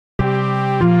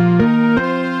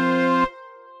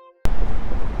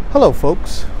Hello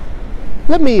folks,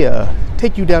 let me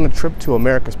take you down a trip to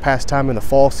America's pastime in the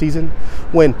fall season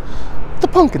when the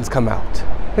pumpkins come out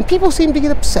and people seem to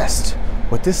get obsessed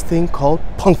with this thing called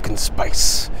pumpkin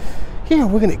spice. Here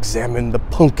we're going to examine the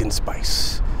pumpkin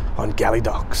spice on Galley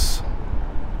Docs.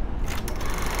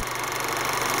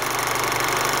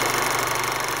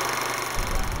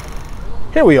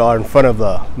 Here we are in front of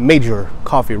the major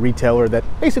coffee retailer that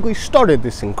basically started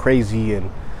this crazy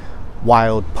and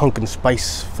wild pumpkin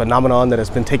spice phenomenon that has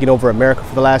been taking over America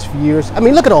for the last few years. I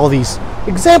mean, look at all these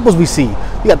examples we see.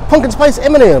 You got pumpkin spice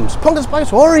M&Ms, pumpkin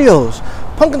spice Oreos,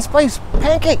 pumpkin spice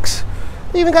pancakes.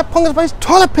 They even got pumpkin spice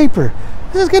toilet paper.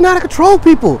 This is getting out of control,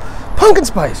 people. Pumpkin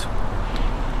spice.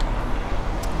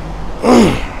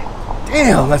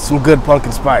 Damn, that's some good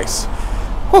pumpkin spice.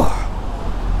 Whew.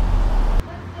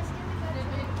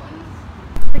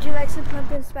 Would you like some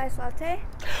pumpkin spice latte?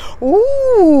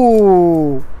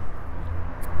 Ooh.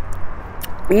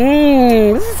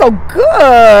 This is so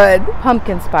good.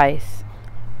 Pumpkin spice,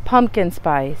 pumpkin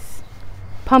spice,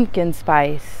 pumpkin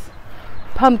spice,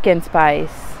 pumpkin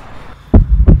spice.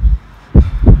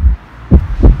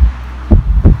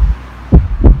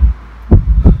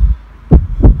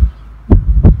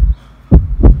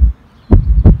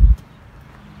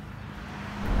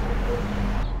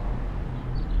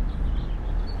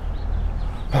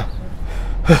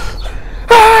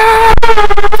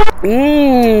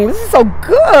 This is so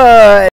good.